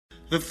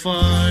The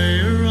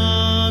fire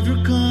of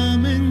your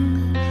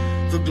coming,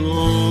 the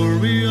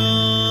glory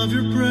of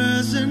your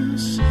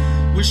presence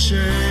will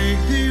shake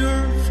the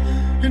earth,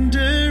 and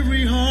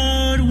every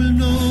heart will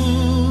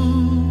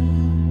know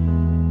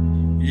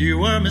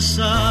you are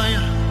Messiah,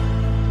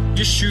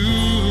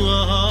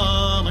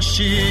 Yeshua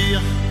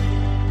HaMashiach,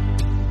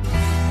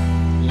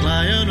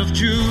 Lion of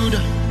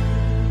Judah,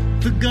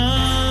 the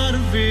God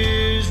of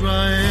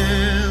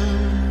Israel,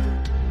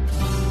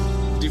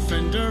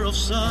 defender of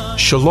Zion.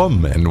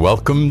 Shalom and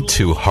welcome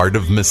to Heart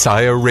of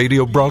Messiah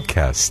radio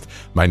broadcast.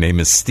 My name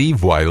is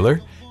Steve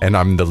Weiler, and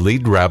I'm the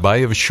lead rabbi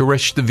of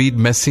Shoresh David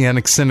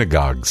Messianic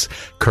Synagogues.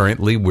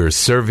 Currently, we're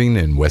serving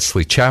in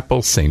Wesley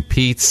Chapel, St.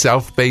 Pete,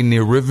 South Bay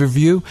near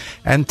Riverview,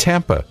 and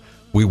Tampa.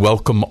 We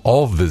welcome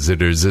all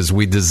visitors as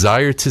we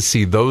desire to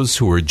see those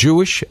who are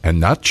Jewish and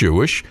not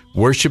Jewish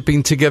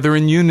worshiping together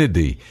in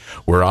unity.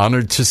 We're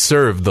honored to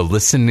serve the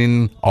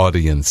listening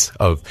audience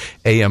of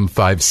AM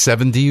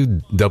 570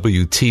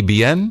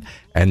 WTBN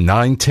and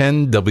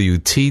 910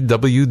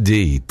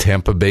 WTWD,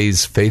 Tampa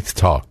Bay's Faith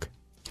Talk.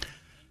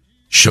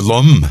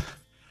 Shalom.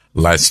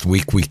 Last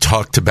week we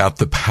talked about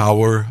the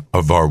power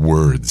of our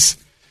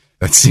words.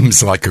 That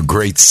seems like a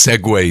great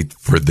segue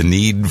for the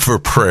need for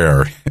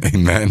prayer.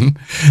 Amen.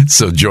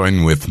 So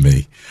join with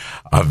me.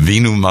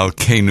 Avinu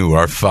Malkeinu,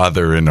 our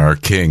Father and our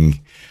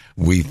King.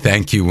 We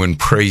thank you and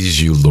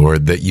praise you,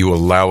 Lord, that you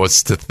allow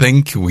us to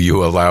think,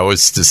 you allow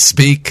us to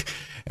speak,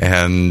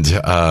 and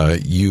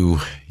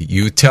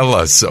you tell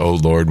us, oh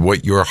Lord,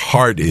 what your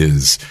heart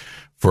is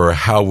for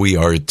how we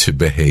are to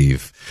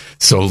behave.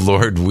 So,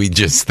 Lord, we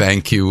just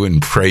thank you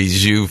and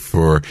praise you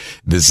for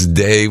this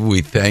day.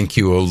 We thank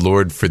you, O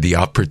Lord, for the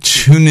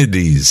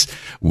opportunities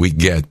we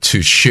get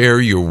to share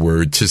your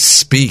word, to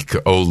speak,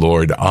 O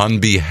Lord, on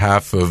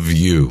behalf of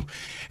you,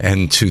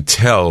 and to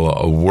tell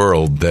a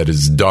world that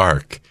is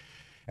dark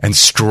and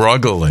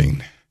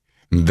struggling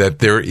that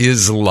there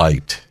is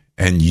light,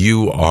 and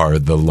you are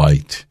the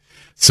light.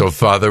 So,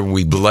 Father,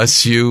 we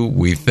bless you,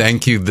 we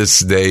thank you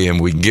this day,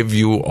 and we give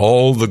you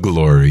all the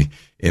glory.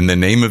 In the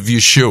name of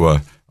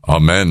Yeshua,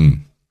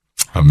 Amen.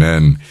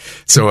 Amen.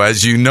 So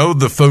as you know,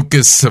 the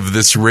focus of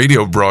this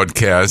radio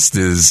broadcast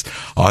is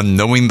on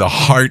knowing the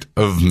heart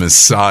of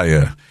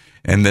Messiah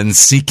and then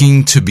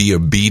seeking to be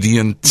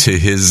obedient to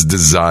his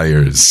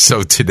desires.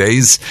 So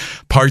today's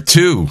part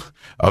 2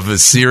 of a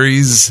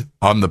series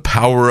on the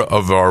power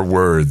of our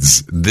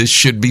words. This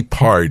should be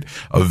part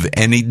of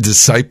any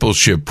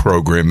discipleship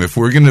program. If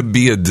we're going to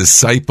be a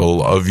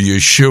disciple of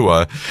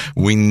Yeshua,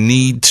 we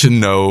need to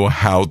know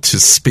how to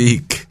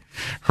speak.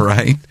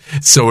 Right?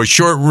 So a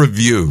short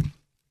review.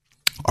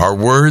 Our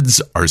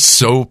words are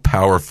so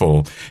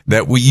powerful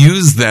that we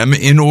use them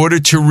in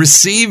order to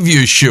receive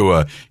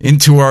Yeshua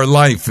into our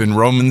life. In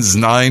Romans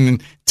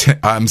 10,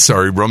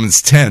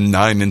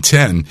 9 and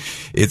 10,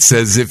 it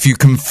says, if you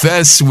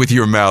confess with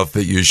your mouth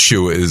that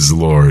Yeshua is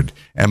Lord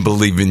and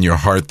believe in your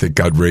heart that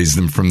God raised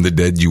him from the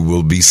dead, you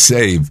will be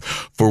saved.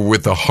 For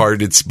with the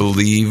heart it's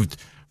believed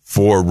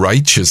for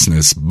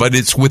righteousness, but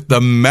it's with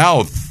the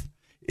mouth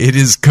it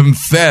is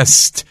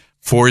confessed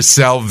for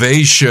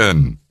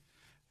salvation.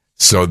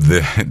 So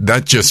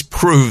that just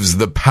proves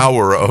the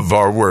power of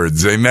our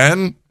words.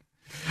 Amen?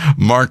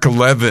 Mark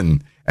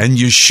 11, and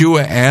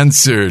Yeshua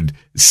answered,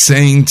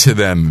 saying to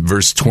them,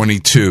 verse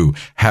 22,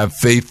 have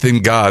faith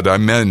in God.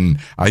 Amen.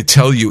 I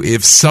tell you,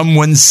 if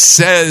someone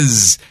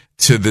says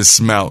to this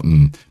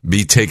mountain,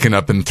 be taken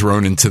up and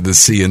thrown into the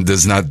sea, and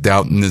does not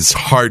doubt in his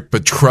heart,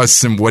 but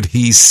trusts in what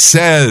he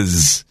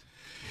says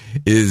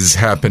is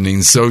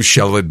happening, so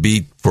shall it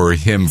be for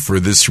him. For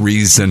this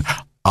reason,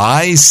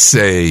 I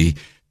say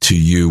to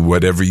you,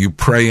 whatever you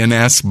pray and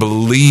ask,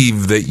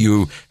 believe that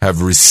you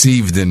have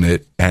received in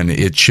it, and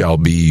it shall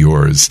be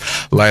yours.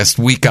 Last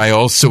week, I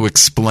also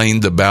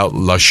explained about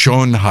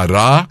Lashon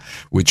Hara,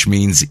 which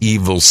means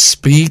evil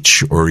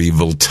speech or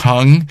evil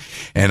tongue,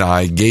 and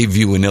I gave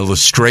you an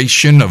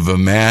illustration of a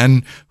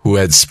man who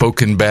had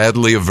spoken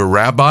badly of a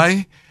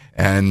rabbi.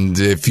 And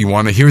if you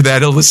want to hear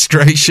that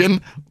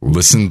illustration,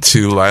 listen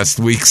to last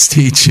week's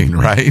teaching,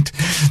 right?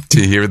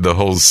 To hear the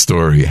whole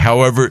story.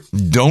 However,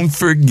 don't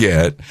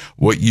forget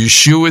what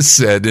Yeshua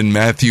said in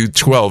Matthew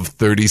 12,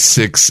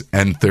 36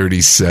 and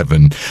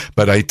 37.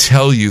 But I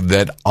tell you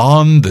that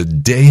on the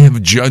day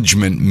of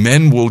judgment,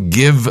 men will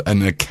give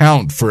an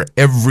account for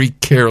every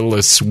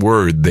careless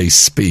word they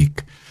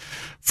speak.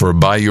 For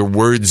by your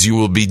words you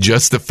will be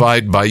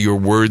justified, by your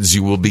words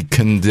you will be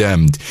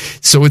condemned.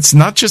 So it's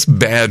not just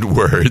bad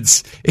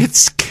words,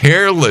 it's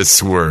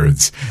careless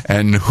words.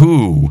 And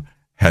who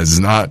has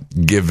not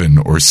given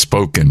or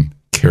spoken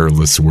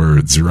careless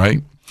words,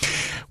 right?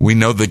 We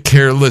know that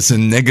careless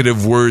and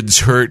negative words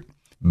hurt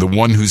the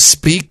one who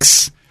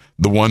speaks,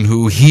 the one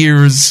who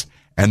hears,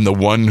 and the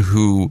one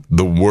who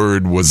the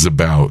word was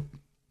about.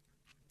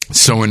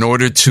 So in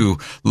order to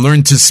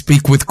learn to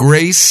speak with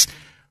grace,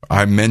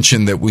 I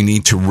mentioned that we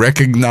need to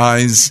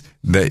recognize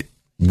that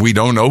we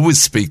don't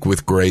always speak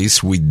with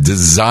grace. We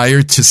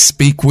desire to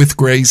speak with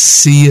grace,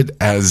 see it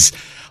as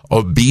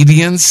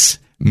obedience,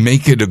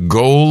 make it a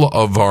goal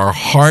of our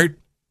heart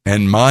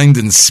and mind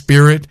and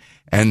spirit,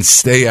 and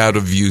stay out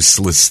of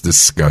useless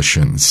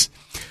discussions.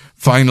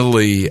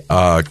 Finally,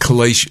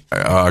 Colossians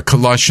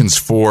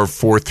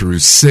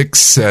 4:4-6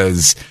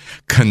 says,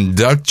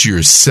 conduct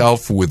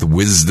yourself with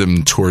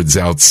wisdom towards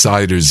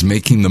outsiders,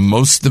 making the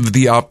most of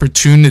the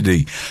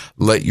opportunity.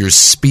 Let your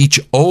speech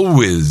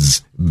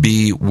always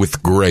be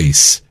with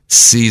grace,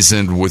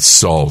 seasoned with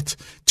salt,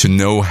 to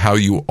know how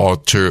you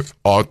ought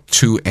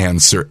to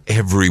answer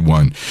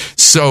everyone.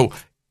 So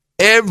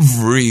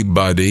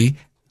everybody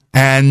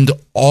and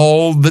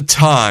all the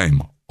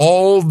time.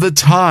 All the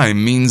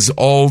time means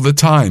all the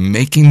time,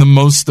 making the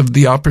most of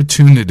the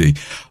opportunity.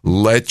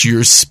 Let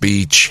your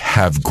speech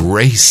have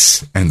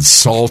grace and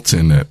salt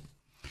in it.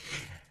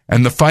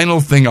 And the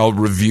final thing I'll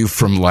review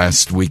from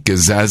last week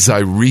is, as I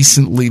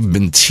recently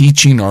been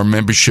teaching our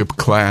membership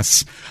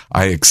class,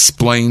 I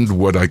explained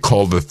what I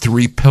call the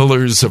 3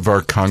 pillars of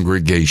our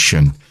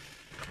congregation.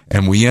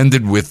 And we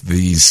ended with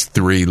these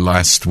 3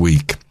 last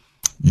week.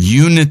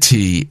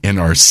 Unity in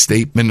our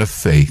statement of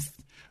faith,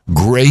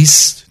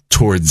 grace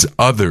towards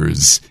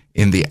others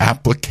in the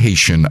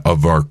application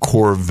of our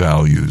core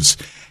values,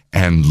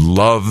 and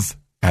love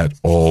at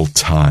all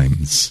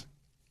times.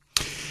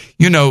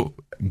 You know,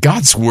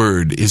 God's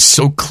word is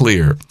so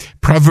clear.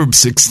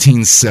 Proverbs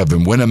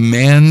 16:7, when a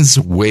man's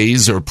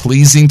ways are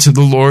pleasing to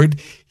the Lord,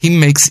 he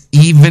makes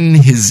even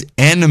his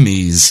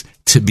enemies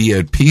to be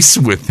at peace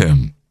with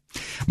him.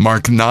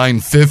 Mark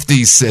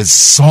 9:50 says,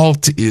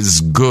 salt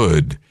is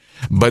good,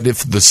 but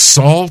if the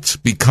salt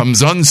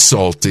becomes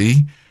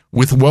unsalty,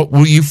 with what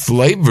will you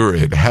flavor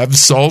it? Have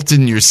salt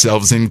in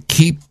yourselves and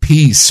keep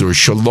peace or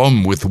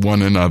shalom with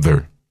one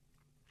another.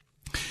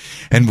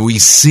 And we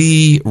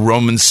see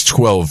Romans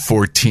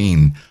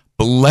 12:14.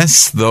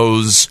 Bless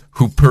those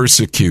who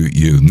persecute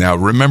you. Now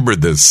remember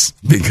this,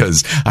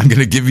 because I'm going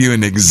to give you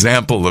an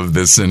example of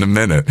this in a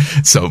minute.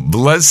 So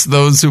bless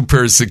those who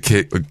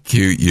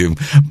persecute you.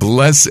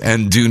 Bless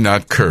and do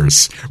not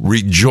curse.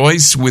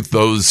 Rejoice with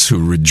those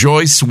who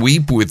rejoice.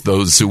 Weep with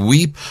those who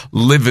weep.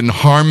 Live in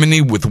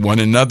harmony with one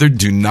another.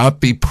 Do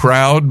not be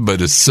proud,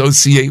 but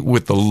associate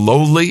with the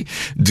lowly.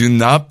 Do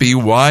not be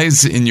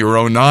wise in your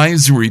own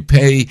eyes.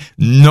 Repay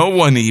no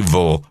one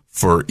evil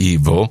for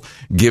evil.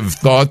 Give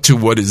thought to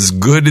what is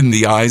good in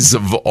the eyes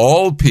of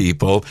all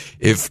people,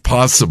 if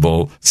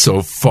possible,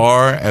 so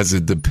far as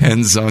it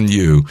depends on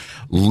you.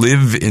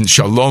 Live in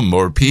shalom,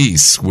 or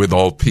peace, with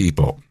all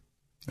people.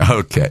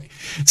 Okay,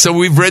 so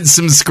we've read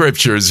some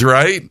scriptures,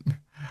 right?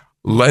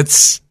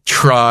 Let's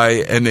try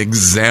an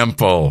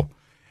example.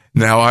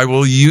 Now, I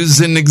will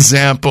use an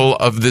example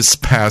of this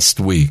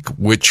past week,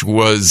 which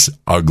was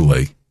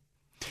ugly.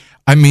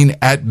 I mean,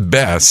 at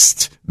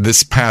best,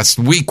 this past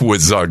week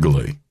was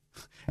ugly.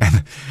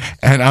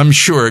 And I'm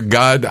sure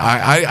God,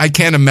 I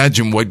can't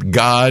imagine what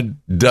God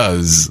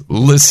does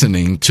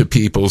listening to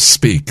people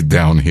speak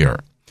down here.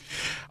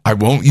 I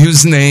won't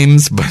use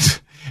names,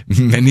 but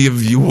many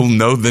of you will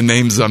know the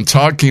names I'm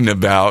talking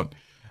about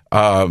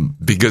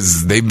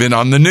because they've been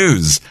on the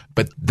news.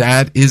 But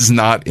that is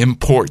not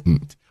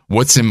important.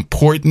 What's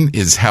important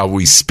is how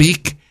we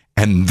speak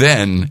and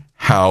then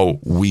how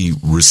we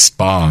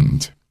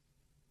respond.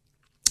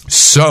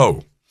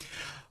 So,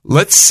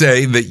 let's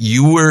say that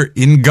you were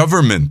in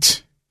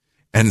government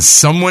and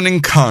someone in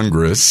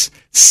Congress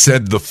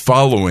said the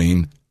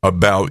following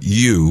about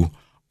you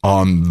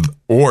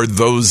or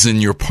those in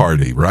your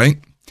party, right?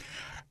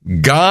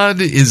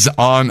 God is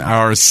on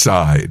our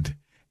side.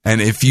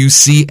 And if you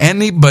see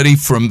anybody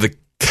from the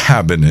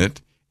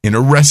cabinet in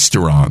a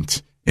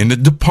restaurant, in a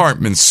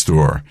department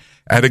store,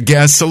 at a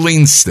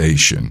gasoline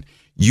station,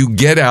 you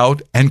get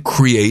out and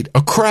create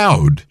a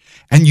crowd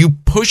and you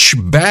push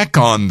back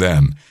on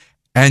them.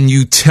 And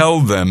you tell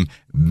them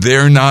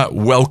they're not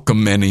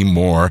welcome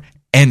anymore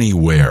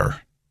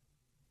anywhere.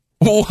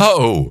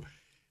 Whoa!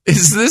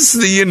 Is this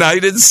the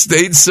United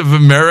States of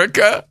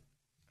America?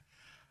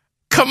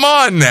 Come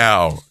on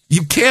now.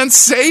 You can't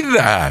say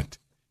that.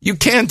 You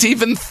can't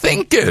even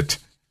think it.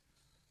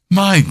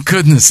 My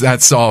goodness,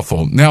 that's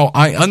awful. Now,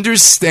 I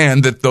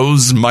understand that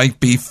those might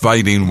be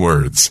fighting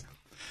words,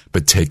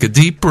 but take a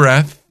deep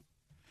breath.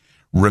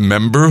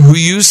 Remember who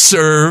you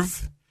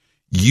serve.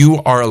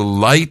 You are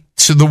light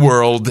to the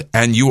world,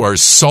 and you are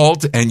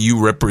salt, and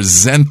you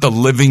represent the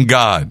living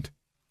God.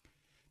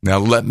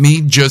 Now,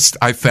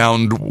 I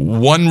found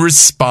one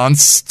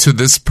response to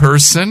this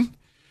person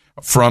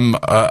from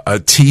a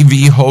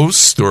TV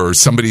host or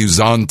somebody who's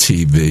on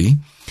TV,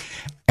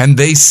 and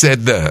they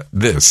said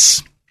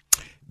this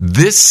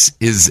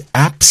is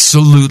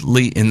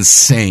absolutely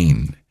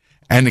insane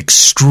and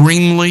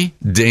extremely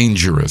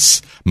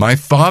dangerous. My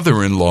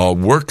father-in-law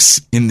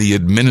works in the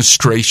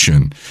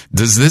administration.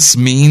 Does this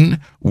mean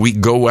we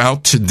go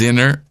out to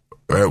dinner?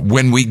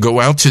 When we go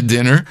out to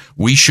dinner,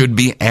 we should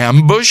be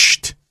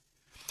ambushed?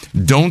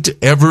 Don't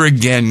ever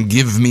again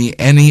give me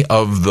any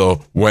of the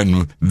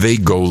when they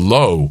go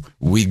low,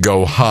 we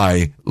go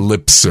high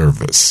lip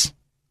service.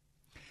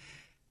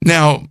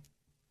 Now,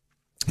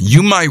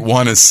 you might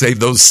want to say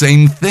those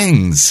same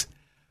things.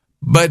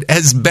 But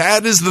as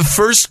bad as the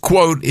first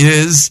quote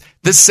is,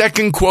 the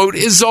second quote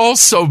is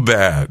also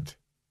bad.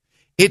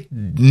 it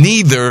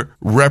neither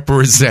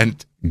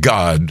represent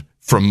God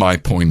from my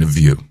point of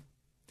view.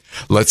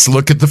 Let's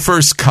look at the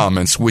first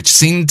comments, which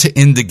seem to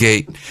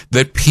indicate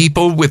that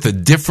people with a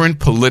different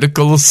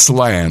political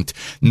slant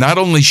not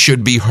only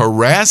should be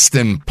harassed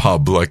in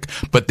public,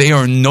 but they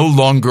are no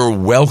longer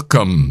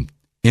welcome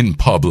in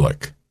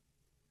public.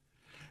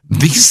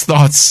 These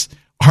thoughts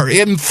are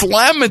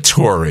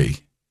inflammatory.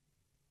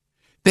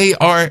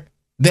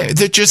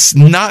 They're just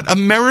not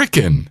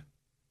American.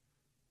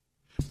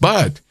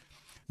 But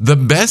the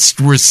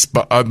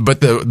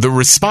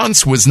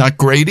response was not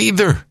great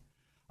either.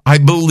 I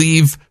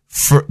believe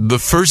the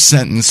first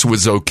sentence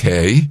was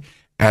okay,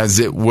 as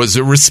it was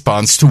a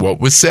response to what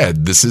was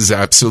said. This is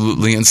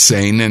absolutely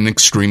insane and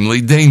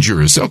extremely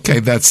dangerous. Okay,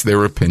 that's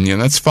their opinion.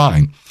 That's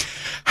fine.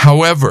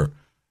 However,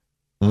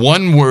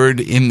 one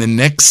word in the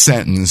next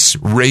sentence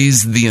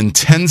raised the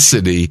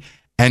intensity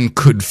and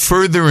could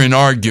further an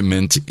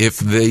argument if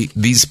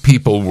these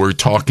people were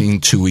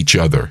talking to each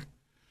other.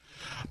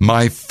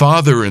 My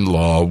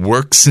father-in-law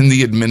works in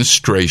the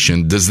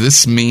administration. Does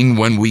this mean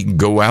when we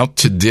go out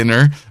to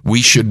dinner,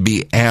 we should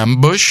be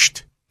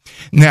ambushed?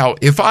 Now,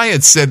 if I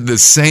had said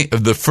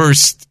the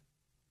first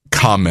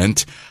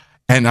comment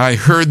and I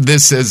heard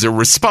this as a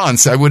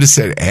response, I would have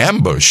said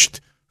ambushed.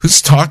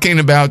 Who's talking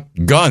about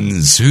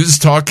guns? Who's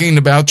talking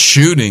about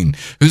shooting?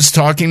 Who's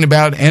talking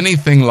about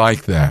anything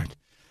like that?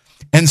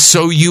 And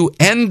so you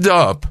end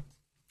up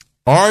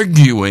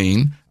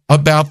arguing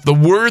about the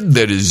word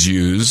that is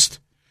used,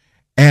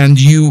 and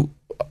you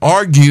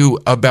argue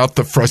about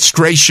the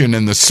frustration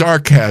and the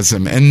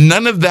sarcasm, and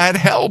none of that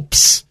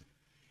helps.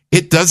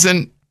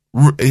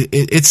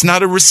 It's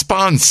not a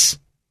response.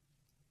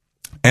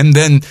 And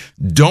then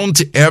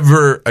don't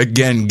ever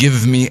again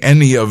give me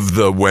any of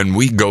the when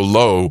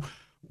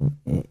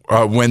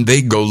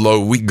they go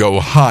low, we go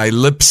high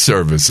lip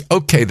service.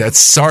 Okay, that's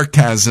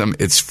sarcasm,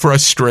 it's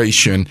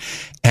frustration,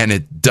 and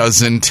it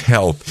doesn't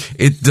help.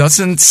 It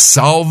doesn't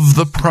solve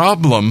the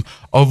problem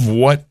of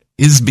what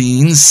is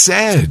being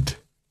said.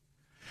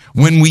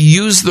 When we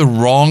use the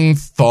wrong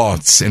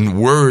thoughts and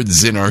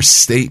words in our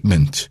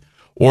statement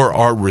or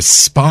our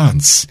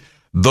response,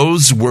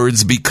 those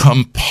words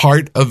become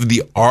part of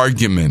the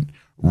argument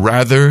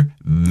rather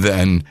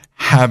than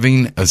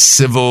having a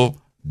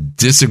civil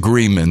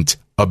disagreement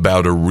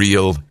about a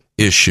real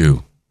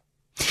issue.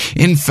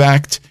 In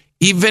fact,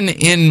 even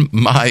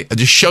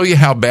to show you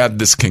how bad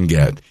this can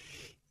get,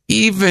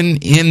 even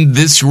in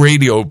this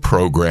radio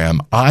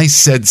program, I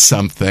said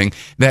something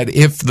that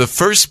if the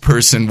first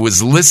person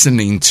was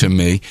listening to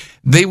me,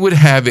 they would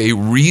have a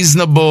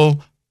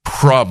reasonable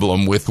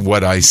problem with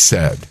what I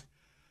said.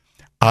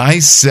 I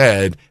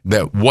said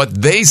that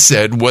what they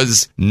said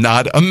was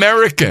not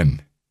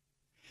American.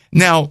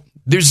 Now,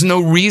 there's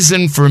no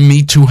reason for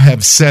me to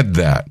have said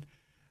that.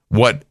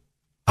 What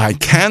I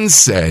can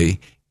say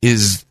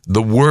is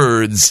the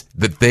words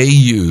that they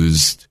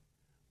used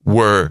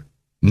were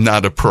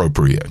not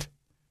appropriate.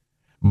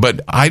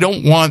 But I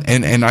don't want,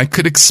 and I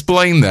could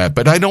explain that,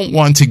 but I don't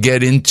want to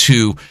get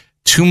into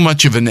too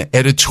much of an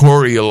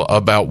editorial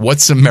about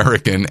what's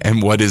American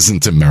and what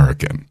isn't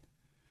American.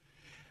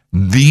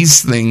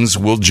 These things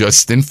will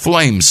just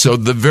inflame. So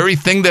the very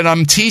thing that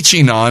I'm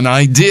teaching on,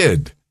 I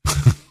did.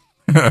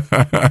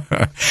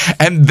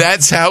 And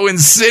that's how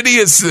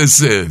insidious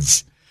this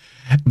is.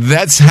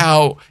 That's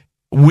how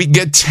we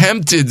get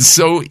tempted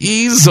so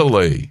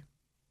easily.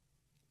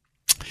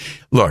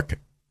 Look,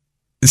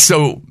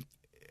 so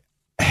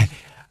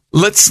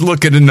let's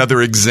look at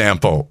another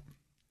example.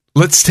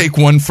 Let's take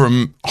one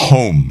from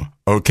home,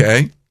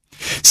 okay?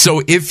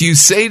 So if you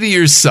say to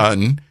your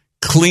son,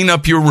 clean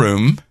up your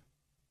room,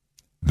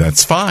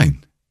 that's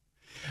fine.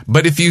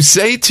 But if you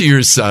say to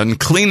your son,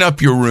 clean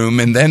up your room,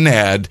 and then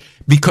add,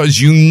 because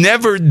you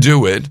never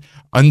do it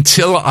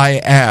until I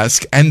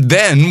ask, and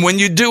then when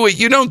you do it,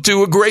 you don't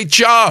do a great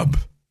job,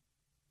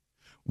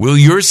 will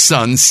your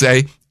son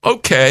say,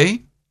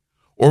 okay?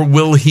 Or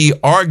will he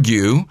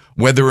argue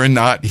whether or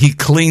not he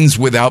cleans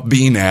without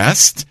being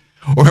asked?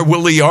 Or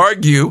will he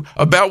argue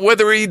about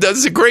whether he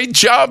does a great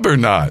job or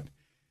not?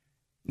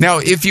 Now,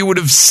 if you would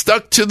have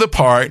stuck to the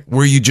part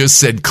where you just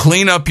said,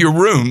 clean up your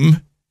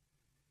room,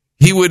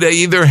 he would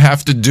either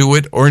have to do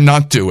it or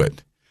not do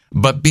it.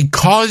 But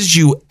because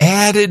you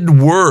added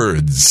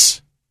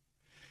words,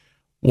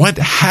 what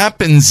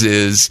happens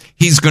is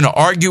he's going to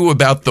argue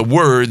about the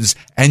words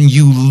and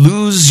you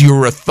lose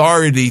your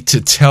authority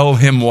to tell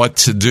him what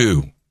to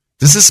do.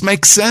 Does this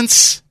make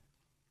sense?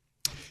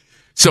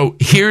 So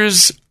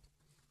here's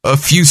a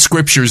few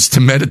scriptures to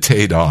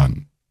meditate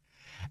on.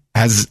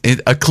 As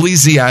in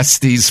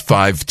Ecclesiastes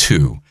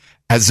 5:2,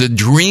 as a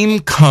dream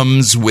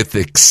comes with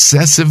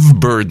excessive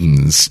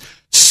burdens,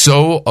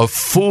 so a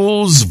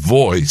fool's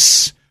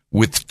voice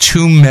with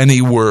too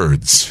many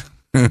words.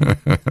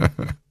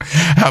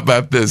 How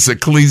about this?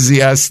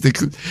 Ecclesiastes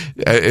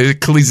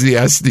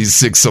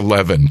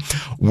 6:11.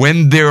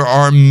 When there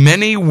are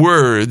many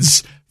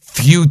words,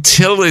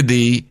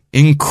 futility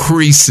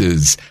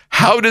increases.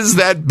 How does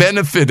that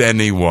benefit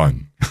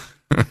anyone?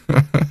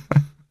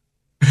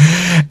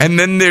 And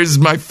then there's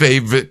my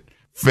favorite,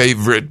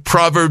 favorite,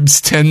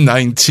 Proverbs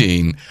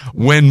 10:19.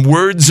 When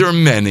words are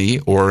many,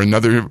 or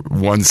another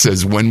one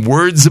says, when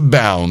words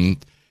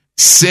abound,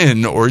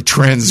 sin or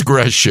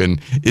transgression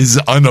is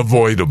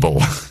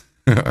unavoidable.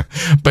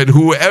 But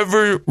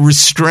whoever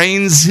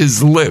restrains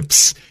his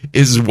lips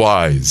is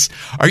wise.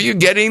 Are you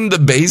getting the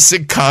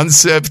basic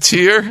concept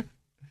here?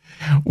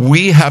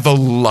 We have a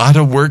lot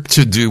of work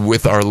to do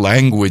with our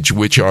language,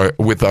 with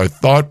our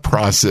thought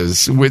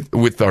process,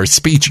 with our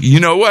speech. You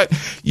know what?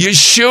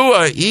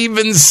 Yeshua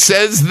even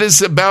says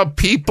this about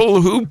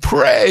people who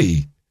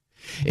pray.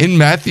 In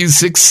Matthew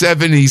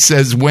 6:7, he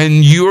says,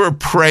 when you're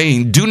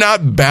praying, do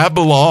not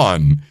babble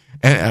on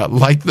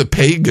like the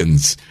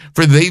pagans,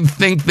 for they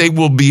think they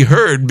will be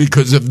heard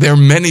because of their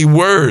many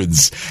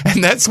words.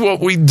 And that's what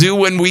we do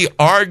when we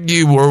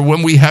argue or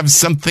when we have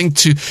something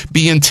to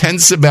be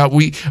intense about.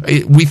 We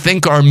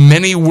think our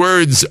many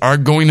words are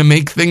going to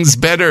make things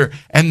better,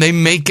 and they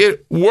make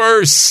it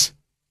worse.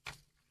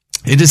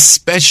 It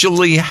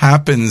especially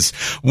happens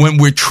when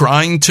we're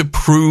trying to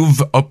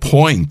prove a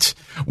point.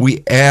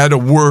 We add a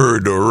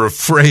word or a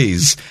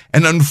phrase,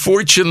 and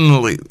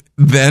unfortunately,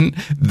 then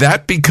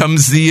that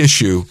becomes the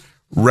issue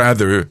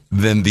rather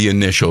than the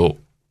initial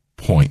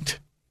point.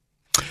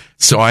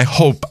 So I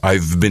hope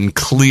I've been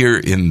clear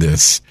in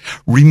this.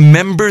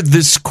 Remember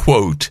this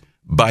quote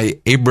by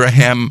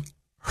Abraham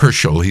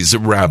Herschel. He's a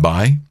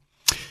rabbi,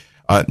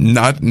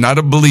 not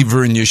a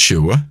believer in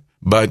Yeshua,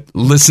 but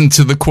listen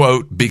to the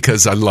quote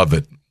because I love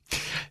it.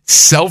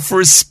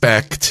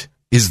 Self-respect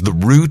is the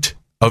root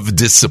of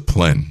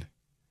discipline.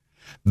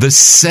 The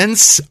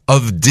sense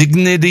of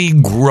dignity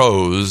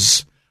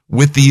grows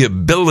with the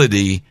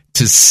ability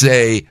to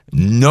say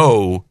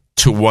no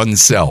to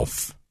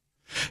oneself.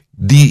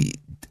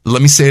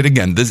 Let me say it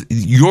again.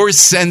 Your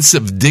sense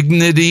of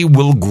dignity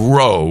will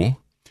grow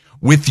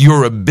with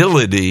your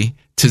ability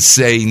to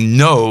say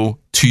no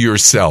to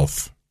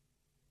yourself.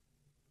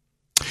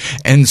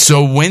 And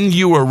so when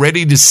you are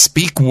ready to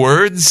speak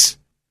words,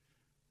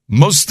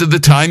 most of the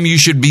time you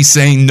should be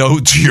saying no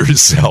to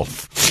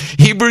yourself.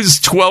 Hebrews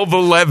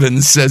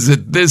 12:11 says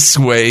it this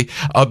way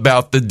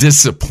about the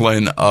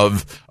discipline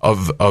of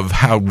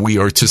how we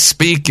are to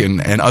speak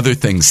and other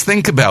things.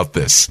 Think about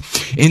this.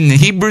 In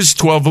Hebrews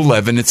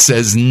 12:11 it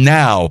says,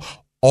 now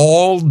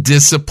all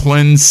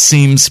discipline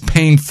seems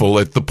painful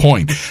at the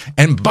point.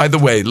 And by the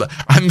way,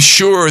 I'm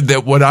sure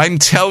that what I'm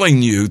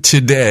telling you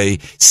today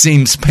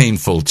seems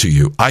painful to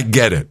you. I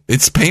get it.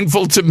 It's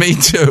painful to me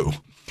too.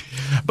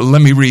 But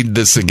let me read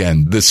this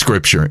again, this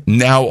scripture.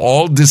 Now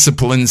all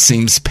discipline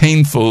seems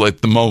painful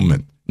at the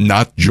moment,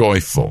 not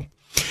joyful.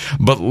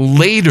 But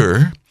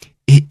later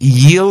it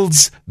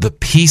yields the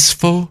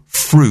peaceful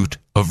fruit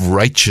of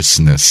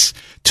righteousness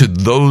to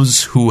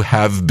those who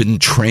have been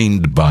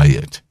trained by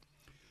it.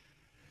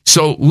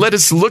 So let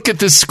us look at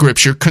this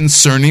scripture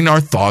concerning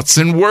our thoughts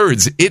and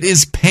words. It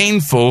is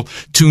painful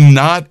to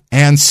not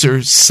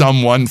answer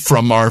someone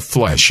from our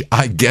flesh.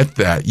 I get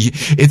that.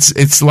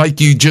 It's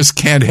like you just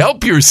can't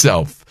help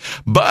yourself.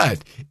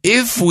 But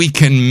if we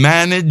can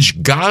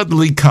manage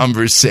godly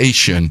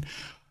conversation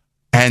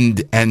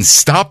and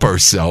stop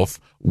ourselves,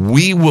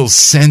 we will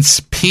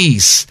sense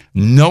peace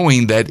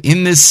knowing that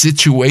in this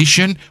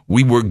situation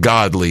we were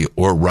godly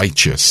or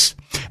righteous.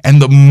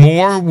 And the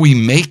more we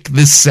make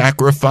this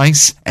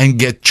sacrifice and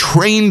get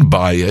trained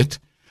by it,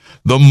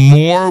 the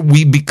more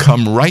we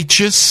become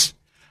righteous,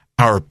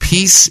 our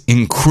peace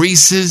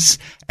increases,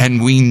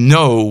 and we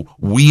know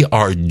we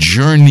are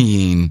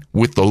journeying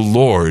with the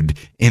Lord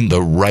in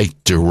the right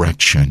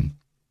direction.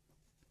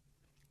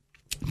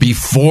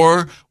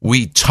 Before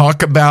we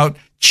talk about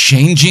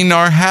changing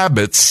our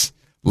habits,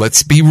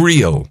 let's be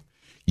real.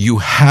 You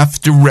have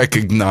to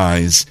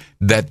recognize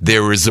that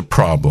there is a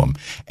problem.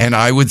 And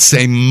I would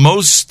say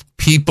most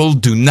people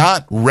do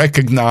not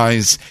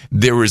recognize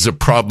there is a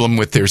problem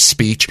with their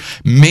speech,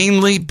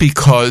 mainly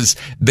because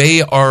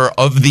they are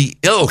of the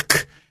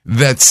ilk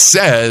that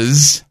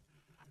says,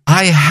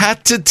 I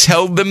had to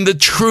tell them the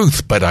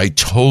truth, but I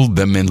told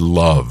them in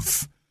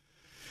love.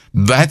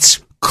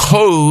 That's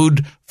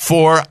code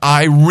for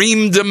I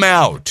reamed them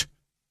out.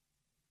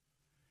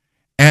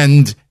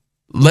 And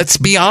let's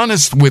be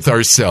honest with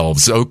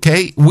ourselves,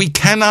 okay? We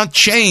cannot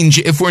change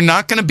if we're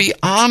not going to be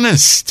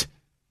honest.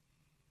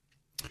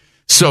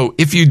 So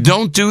if you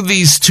don't do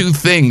these two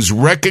things,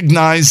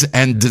 recognize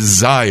and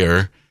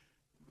desire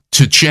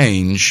to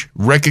change,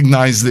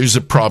 recognize there's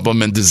a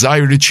problem and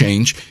desire to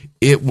change,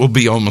 it will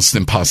be almost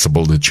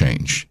impossible to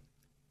change.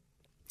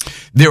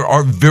 There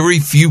are very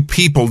few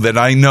people that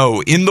I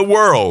know in the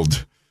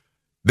world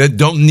that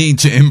don't need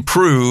to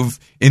improve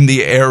in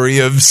the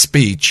area of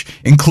speech,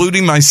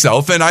 including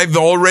myself, and I've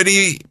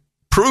already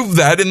proved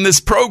that in this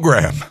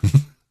program.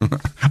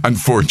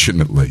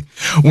 Unfortunately,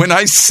 when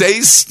I say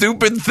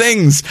stupid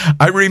things,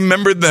 I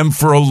remember them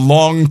for a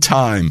long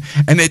time,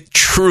 and it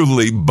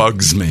truly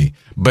bugs me.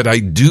 But I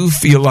do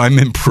feel I'm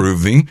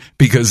improving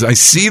because I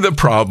see the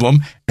problem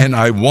and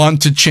I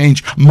want to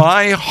change.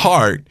 My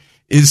heart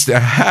is to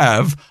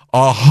have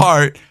a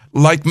heart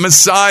like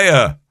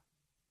Messiah.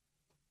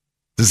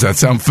 Does that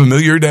sound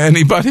familiar to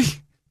anybody?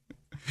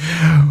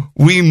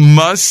 We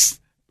must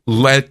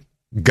let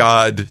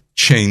God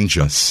change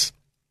us.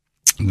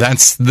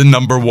 That's the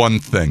number one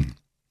thing.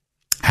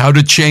 How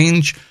to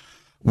change?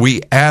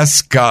 We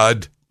ask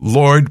God,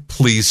 Lord,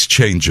 please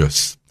change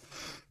us.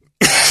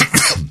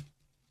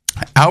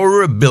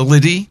 Our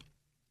ability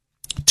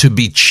to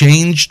be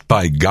changed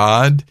by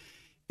God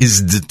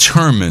is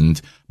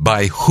determined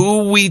by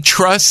who we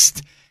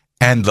trust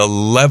and the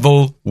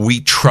level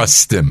we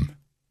trust Him.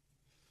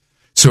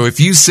 So if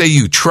you say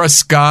you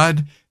trust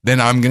God,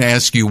 then I'm going to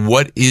ask you,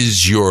 what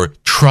is your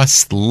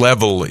trust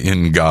level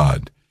in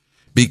God?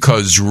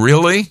 Because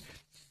really,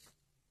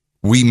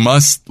 we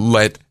must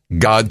let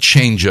God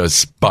change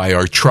us by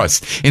our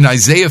trust. In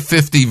Isaiah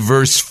 50,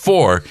 verse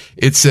 4,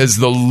 it says,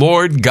 the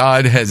Lord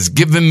God has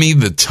given me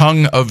the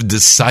tongue of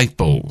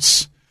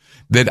disciples,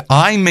 that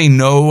I may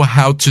know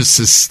how to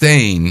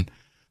sustain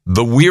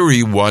the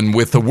weary one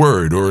with a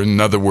word, or in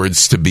other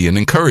words, to be an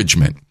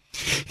encouragement.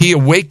 He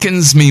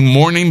awakens me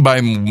morning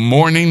by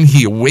morning.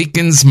 He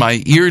awakens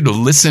my ear to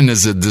listen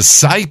as a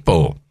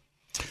disciple.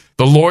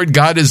 The Lord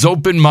God has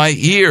opened my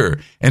ear,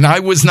 and I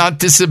was not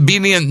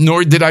disobedient,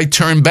 nor did I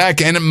turn back.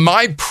 And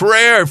my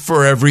prayer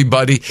for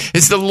everybody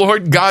is the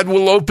Lord God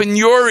will open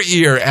your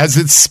ear, as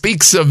it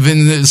speaks of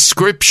in the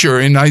scripture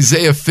in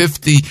Isaiah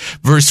 50,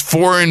 verse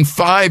 4 and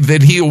 5,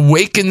 that He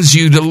awakens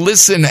you to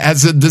listen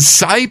as a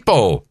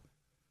disciple.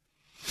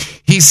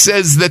 He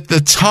says that the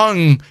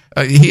tongue,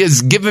 He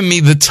has given me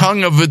the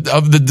tongue of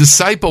the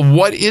disciple.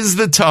 What is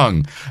the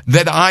tongue?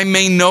 That I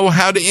may know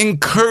how to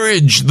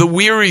encourage the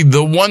weary,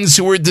 the ones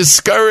who are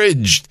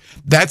discouraged.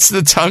 That's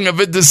the tongue of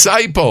a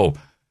disciple.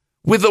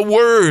 With a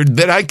word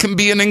that I can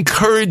be an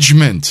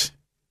encouragement.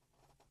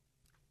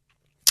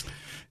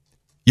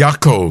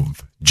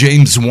 Yaakov,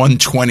 James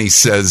 1:20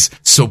 says,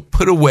 so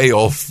put away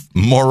all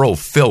moral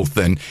filth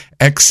and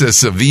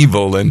excess of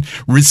evil, and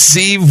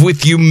receive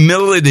with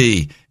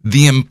humility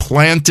the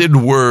implanted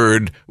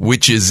word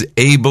which is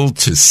able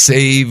to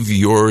save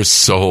your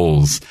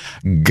souls.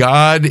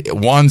 God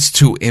wants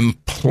to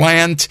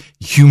implant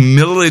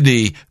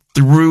humility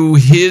through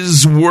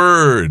His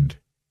word.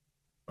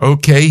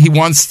 Okay, He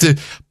wants to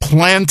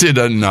plant it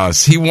in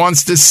us. He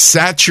wants to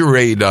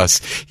saturate us.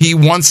 He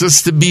wants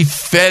us to be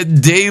fed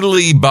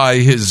daily by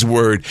His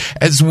word.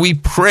 As we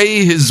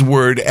pray His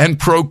word and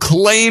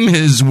proclaim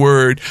His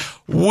word,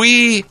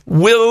 we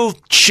will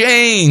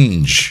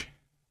change.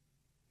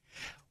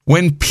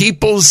 When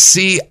people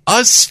see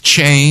us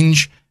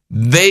change,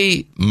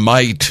 they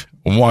might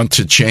want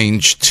to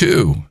change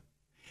too.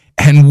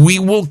 And we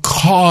will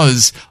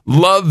cause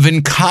love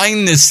and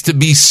kindness to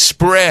be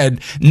spread,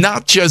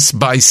 not just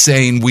by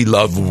saying we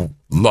love the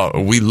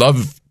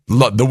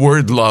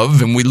word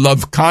love and we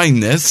love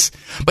kindness,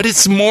 but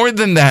it's more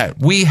than that.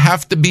 We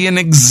have to be an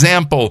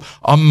example,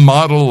 a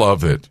model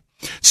of it.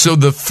 So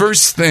the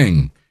first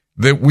thing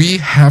that we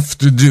have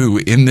to do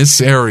in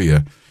this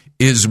area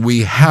is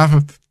we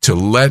have to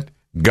let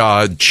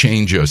God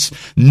change us.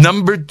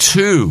 Number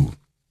 2,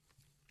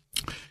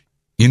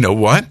 you know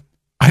what?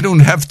 I don't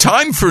have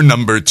time for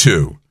number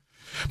 2.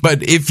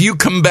 But if you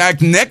come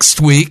back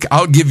next week,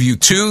 I'll give you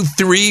 2,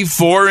 3,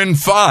 4, and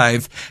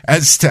 5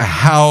 as to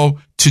how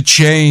to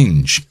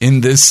change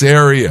in this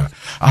area.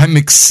 I'm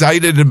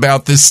excited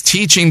about this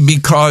teaching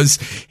because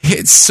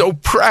it's so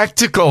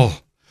practical.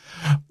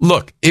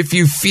 Look, if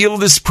you feel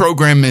this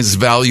program is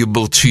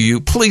valuable to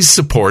you, please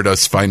support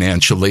us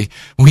financially.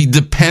 We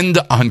depend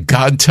on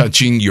God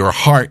touching your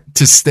heart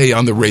to stay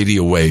on the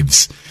radio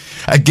waves.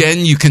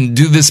 Again, you can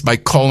do this by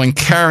calling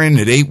Karen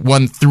at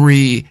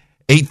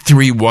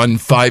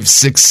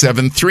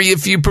 813-831-5673.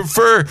 If you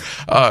prefer,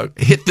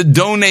 hit the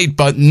donate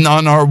button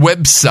on our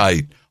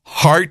website,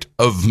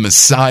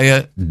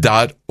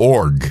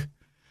 heartofmessiah.org.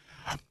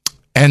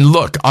 And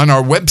look, on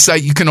our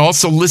website, you can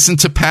also listen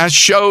to past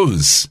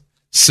shows.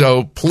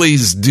 So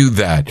please do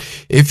that.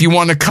 If you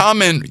want to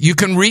comment, you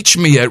can reach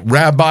me at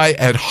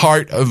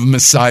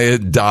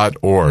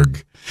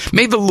rabbi@heartofmessiah.org.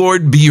 May the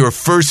Lord be your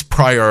first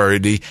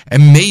priority,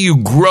 and may you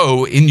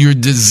grow in your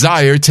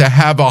desire to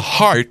have a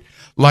heart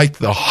like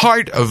the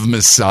heart of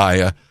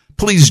Messiah.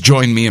 Please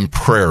join me in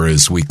prayer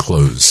as we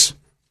close.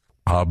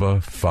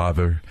 Abba,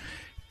 Father,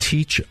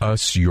 teach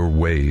us your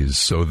ways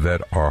so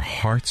that our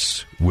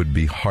hearts would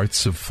be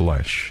hearts of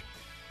flesh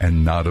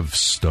and not of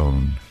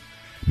stone.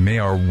 May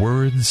our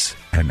words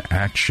and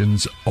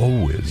actions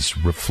always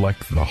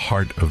reflect the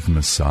heart of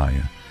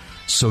Messiah,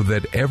 so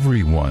that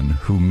everyone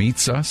who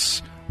meets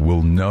us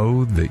will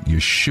know that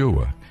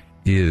Yeshua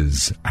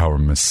is our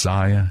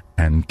Messiah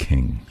and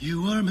King.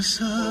 You are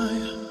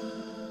Messiah,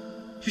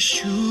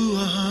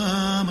 Yeshua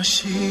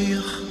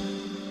HaMashiach,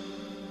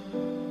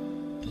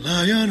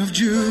 Lion of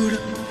Judah,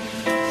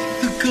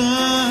 the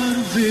God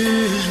of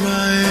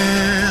Israel.